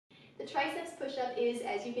The triceps push-up is,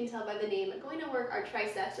 as you can tell by the name, going to work our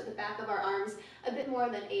triceps or the back of our arms a bit more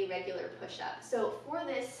than a regular push-up. So for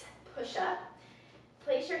this push-up,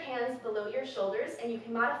 place your hands below your shoulders and you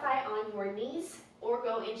can modify on your knees or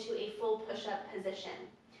go into a full push-up position.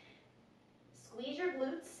 Squeeze your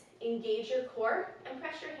glutes, engage your core, and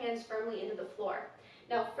press your hands firmly into the floor.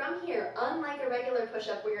 Now from here, unlike a regular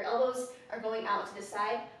push-up where your elbows are going out to the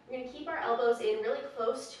side, we're going to keep our elbows in really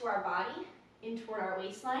close to our body, in toward our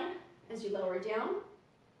waistline as you lower down.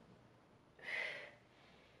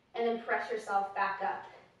 And then press yourself back up.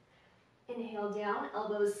 Inhale down,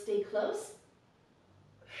 elbows stay close.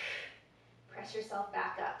 Press yourself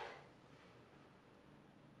back up.